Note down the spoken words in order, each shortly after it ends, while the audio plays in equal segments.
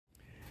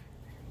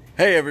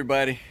Hey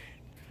everybody,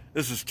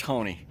 this is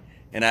Tony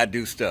and I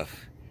do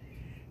stuff,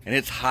 and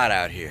it's hot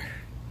out here.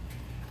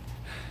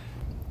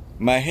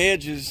 My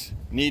hedges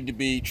need to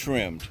be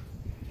trimmed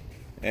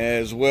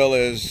as well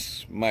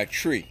as my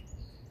tree.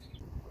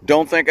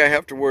 Don't think I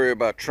have to worry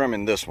about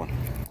trimming this one.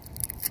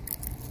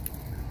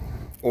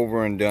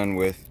 Over and done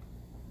with.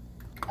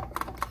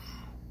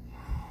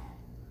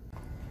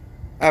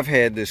 I've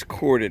had this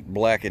corded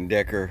Black &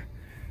 Decker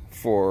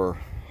for,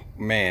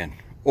 man,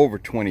 over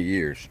 20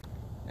 years.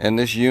 And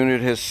this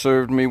unit has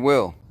served me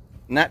well.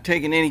 Not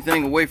taking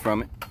anything away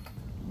from it,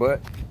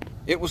 but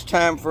it was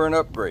time for an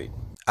upgrade.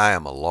 I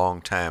am a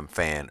longtime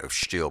fan of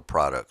STIHL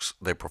products.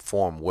 They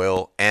perform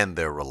well and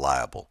they're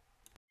reliable.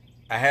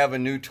 I have a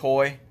new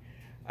toy.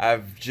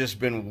 I've just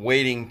been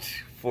waiting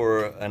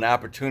for an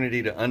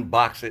opportunity to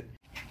unbox it.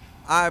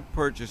 I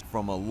purchased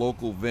from a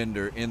local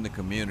vendor in the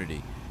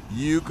community.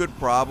 You could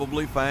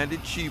probably find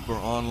it cheaper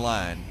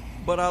online,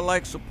 but I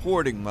like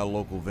supporting my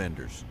local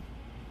vendors.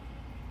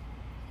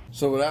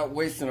 So without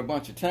wasting a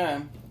bunch of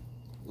time,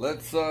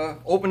 let's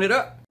open it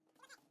up.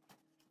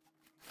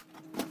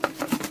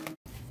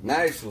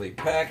 Nicely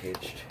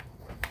packaged.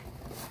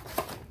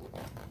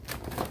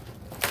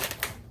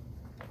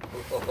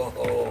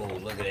 Oh,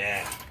 look at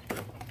that.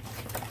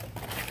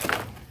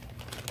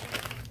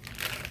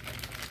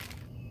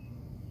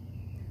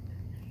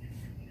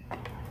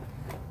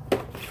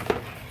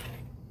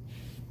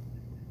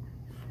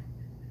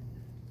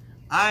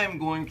 I am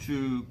going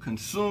to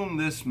consume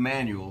this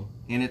manual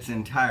in its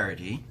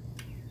entirety,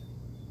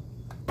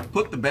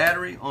 put the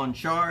battery on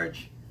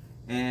charge,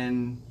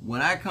 and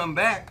when I come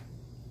back,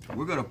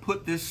 we're going to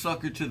put this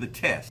sucker to the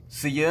test.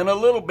 See you in a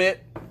little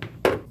bit.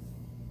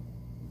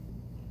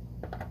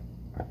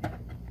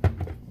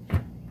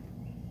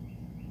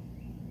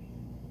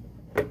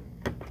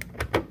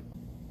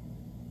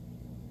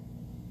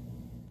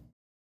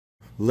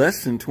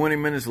 Less than 20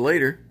 minutes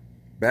later,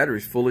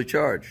 battery's fully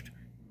charged.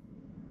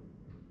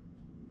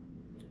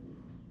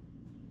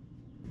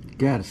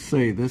 Gotta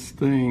say, this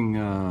thing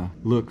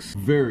looks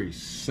very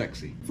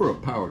sexy for a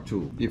power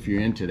tool, if you're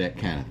into that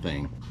kind of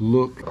thing.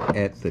 Look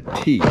at the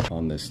teeth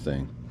on this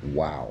thing.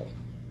 Wow.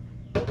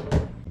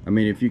 I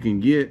mean, if you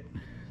can get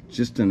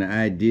just an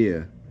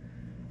idea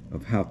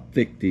of how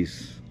thick the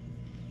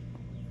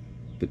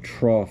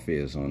trough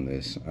is on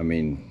this. I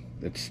mean,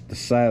 it's the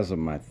size of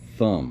my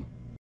thumb.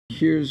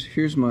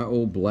 Here's my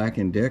old Black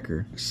 &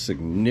 Decker.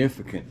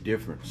 Significant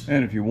difference.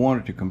 And if you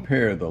wanted to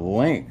compare the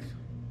length,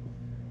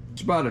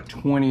 it's about a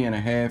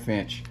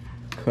 20.5-inch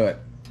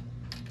cut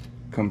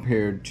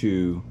compared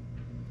to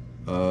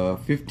a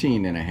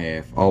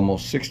 15.5,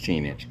 almost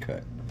 16-inch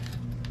cut.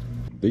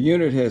 The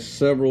unit has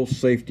several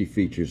safety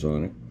features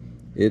on it.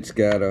 It's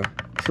got a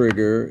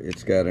trigger,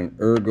 it's got an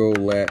ergo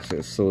latch,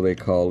 so they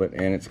call it,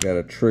 and it's got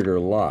a trigger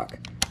lock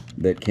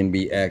that can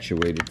be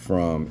actuated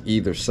from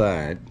either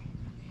side,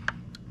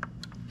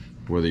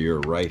 whether you're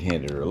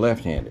right-handed or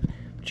left-handed.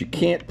 But you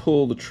can't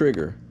pull the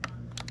trigger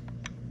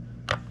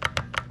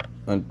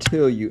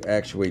until you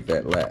actuate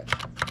that latch.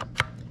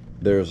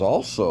 There's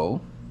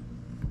also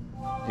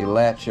a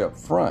latch up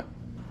front,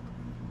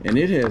 and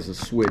it has a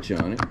switch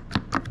on it.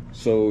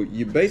 So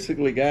you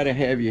basically got to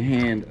have your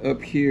hand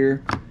up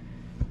here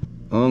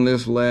on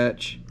this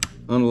latch,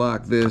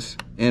 unlock this,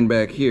 and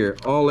back here,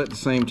 all at the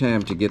same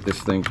time to get this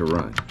thing to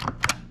run.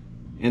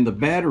 And the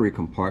battery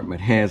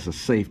compartment has a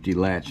safety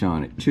latch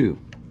on it too.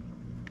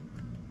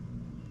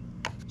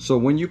 So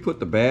when you put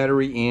the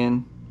battery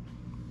in,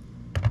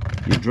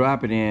 you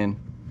drop it in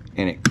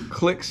and it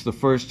clicks the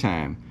first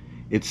time.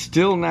 It's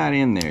still not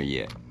in there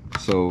yet,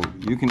 so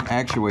you can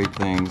actuate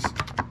things.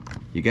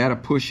 You got to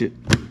push it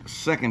a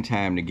second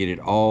time to get it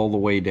all the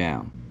way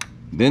down.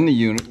 Then the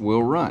unit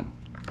will run.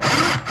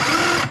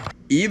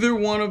 Either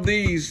one of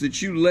these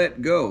that you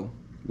let go,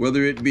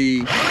 whether it be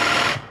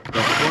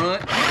the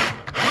front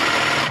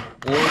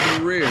or the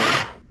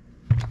rear,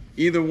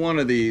 either one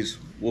of these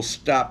will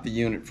stop the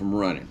unit from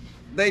running.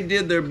 They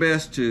did their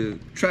best to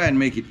try and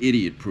make it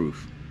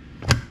idiot-proof.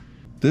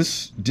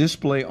 This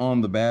display on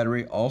the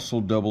battery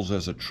also doubles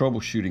as a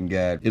troubleshooting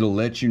guide. It'll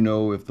let you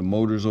know if the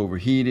motor's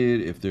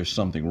overheated, if there's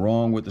something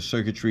wrong with the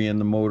circuitry in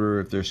the motor,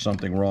 if there's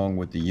something wrong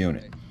with the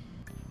unit.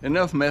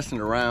 Enough messing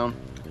around.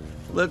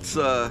 Let's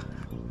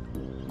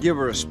give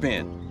her a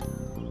spin.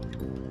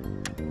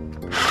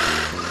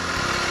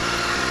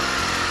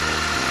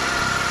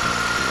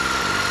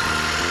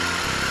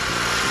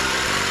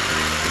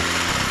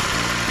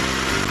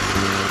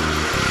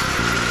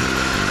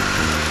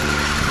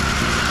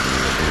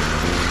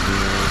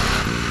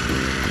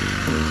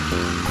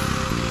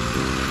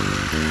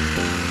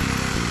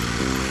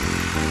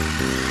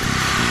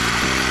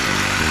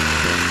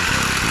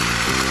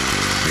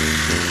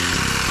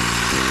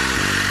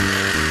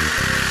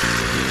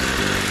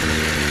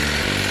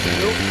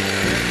 Nope.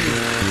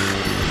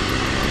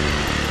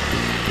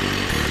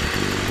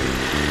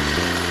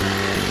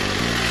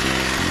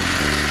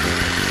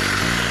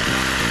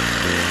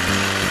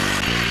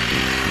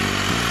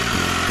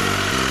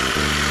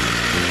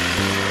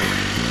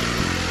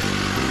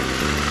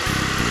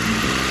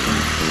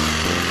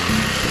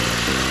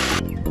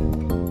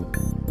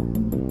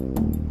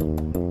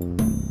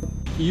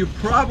 You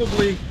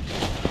probably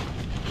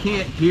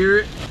can't hear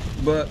it,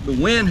 but the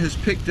wind has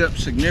picked up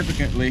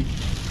significantly.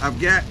 I've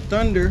got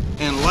thunder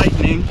and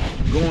lightning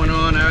going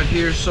on out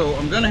here, so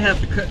I'm gonna have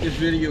to cut this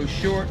video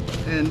short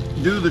and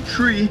do the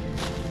tree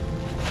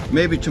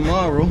maybe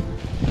tomorrow,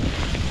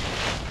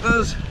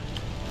 because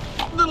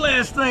the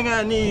last thing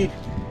I need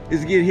is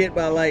to get hit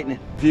by lightning.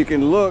 If you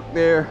can look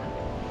there,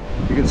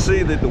 you can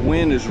see that the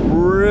wind is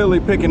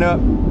really picking up.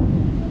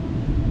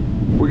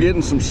 We're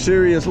getting some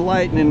serious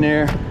lightning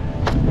there.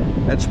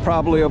 That's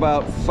probably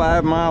about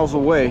 5 miles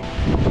away.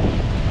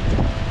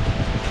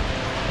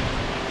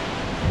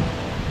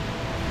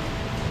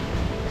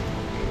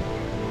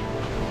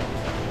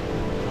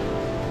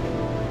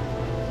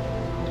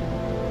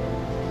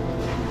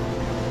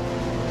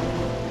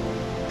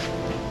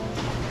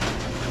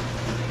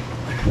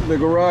 The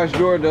garage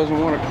door doesn't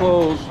want to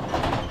close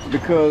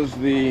because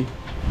the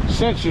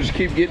sensors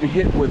keep getting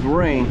hit with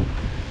rain.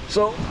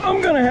 So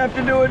I'm gonna have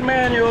to do it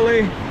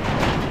manually.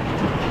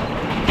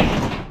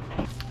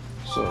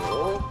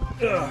 So,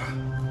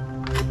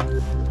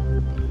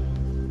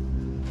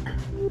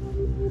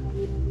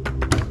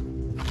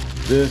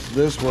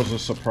 this was a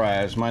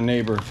surprise. My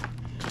neighbor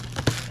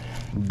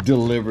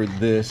delivered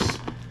this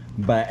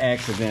by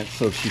accident,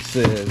 so she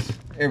says.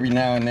 Every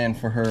now and then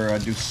for her, I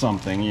do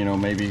something, you know,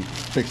 maybe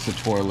fix the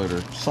toilet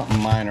or something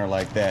minor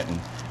like that, and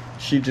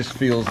she just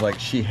feels like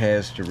she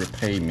has to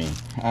repay me.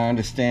 I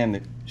understand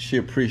that she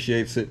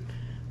appreciates it,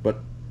 but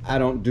I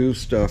don't do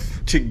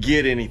stuff to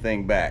get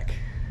anything back.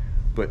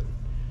 But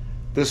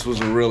this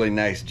was a really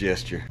nice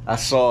gesture. I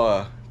saw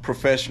a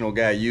professional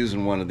guy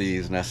using one of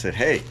these, and I said,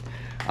 hey,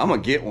 I'm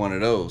gonna get one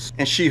of those.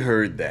 And she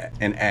heard that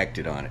and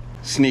acted on it.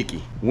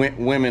 Sneaky.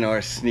 Women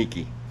are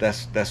sneaky.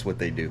 That's what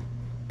they do.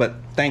 But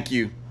thank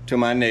you to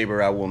my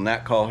neighbor. I will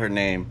not call her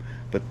name,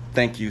 but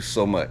thank you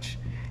so much.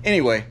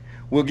 Anyway,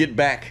 we'll get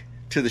back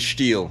to the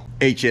STIHL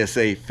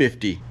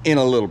HSA50 in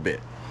a little bit.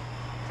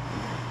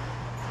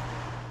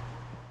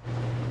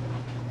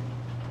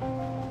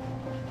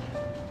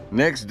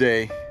 Next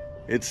day,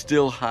 it's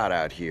still hot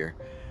out here.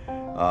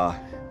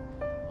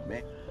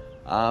 Man,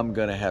 I'm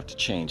gonna have to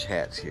change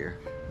hats here.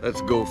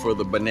 Let's go for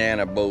the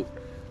banana boat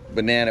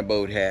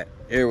hat.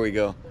 Here we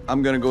go.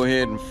 I'm gonna go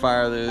ahead and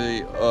fire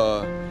the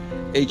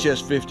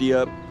HS50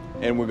 up,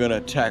 and we're gonna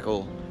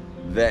tackle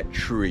that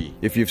tree.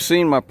 If you've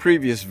seen my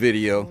previous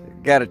video,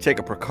 gotta take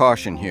a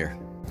precaution here.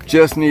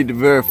 Just need to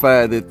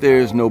verify that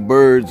there's no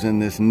birds in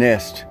this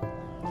nest.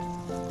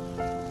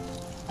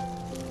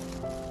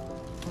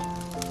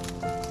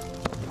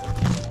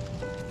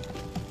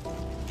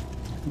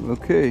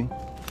 Okay,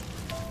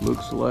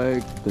 looks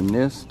like the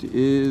nest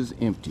is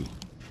empty.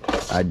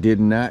 I did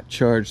not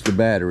charge the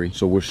battery,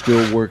 so we're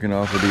still working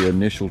off of the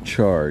initial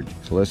charge.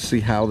 So let's see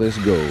how this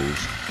goes.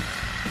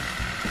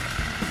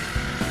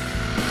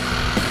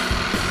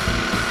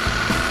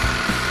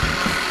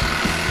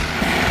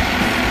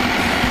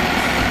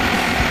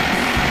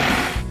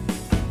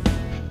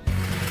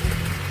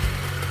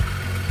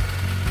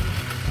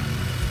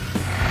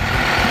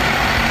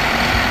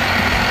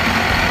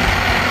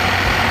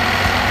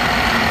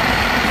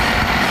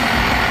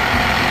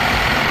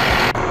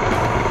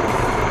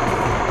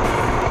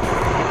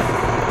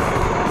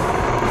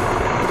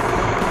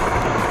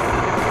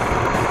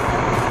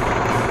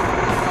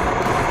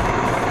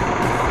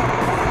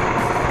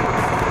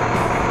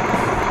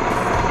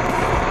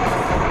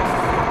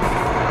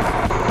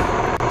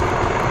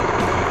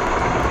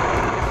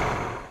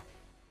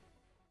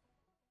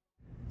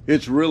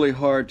 It's really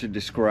hard to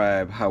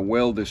describe how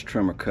well this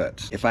trimmer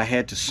cuts. If I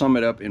had to sum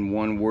it up in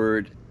one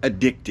word,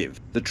 addictive.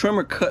 The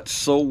trimmer cuts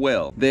so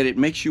well that it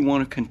makes you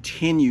want to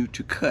continue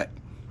to cut,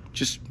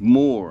 just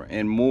more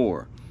and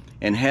more.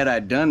 And had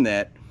I done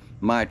that,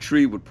 my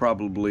tree would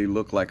probably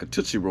look like a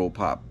Tootsie Roll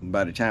Pop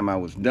by the time I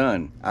was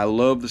done. I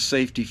love the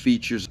safety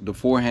features, the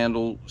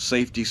 4-handle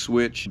safety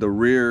switch, the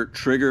rear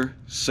trigger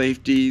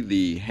safety,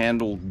 the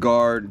handle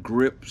guard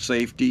grip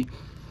safety,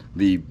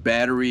 the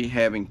battery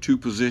having 2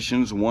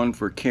 positions, one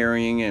for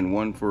carrying and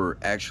one for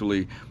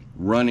actually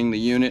running the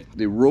unit,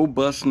 the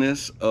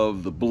robustness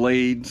of the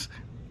blades,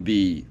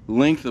 the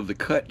length of the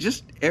cut,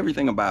 just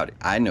everything about it.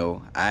 I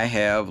know I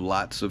have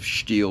lots of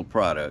STIHL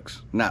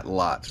products, not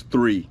lots,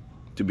 3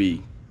 to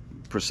be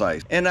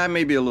precise, and I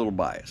may be a little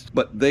biased,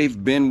 but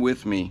they've been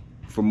with me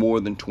for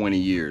more than 20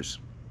 years,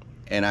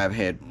 and I've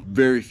had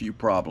very few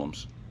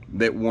problems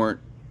that weren't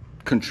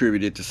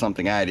contributed to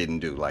something I didn't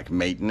do, like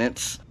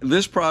maintenance.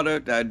 This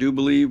product, I do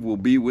believe, will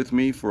be with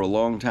me for a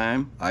long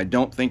time. I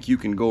don't think you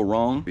can go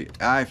wrong.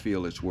 I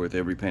feel it's worth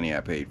every penny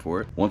I paid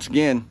for it. Once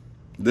again,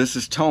 this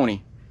is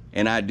Tony,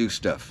 and I do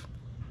stuff.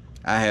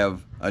 I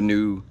have a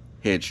new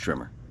hedge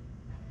trimmer.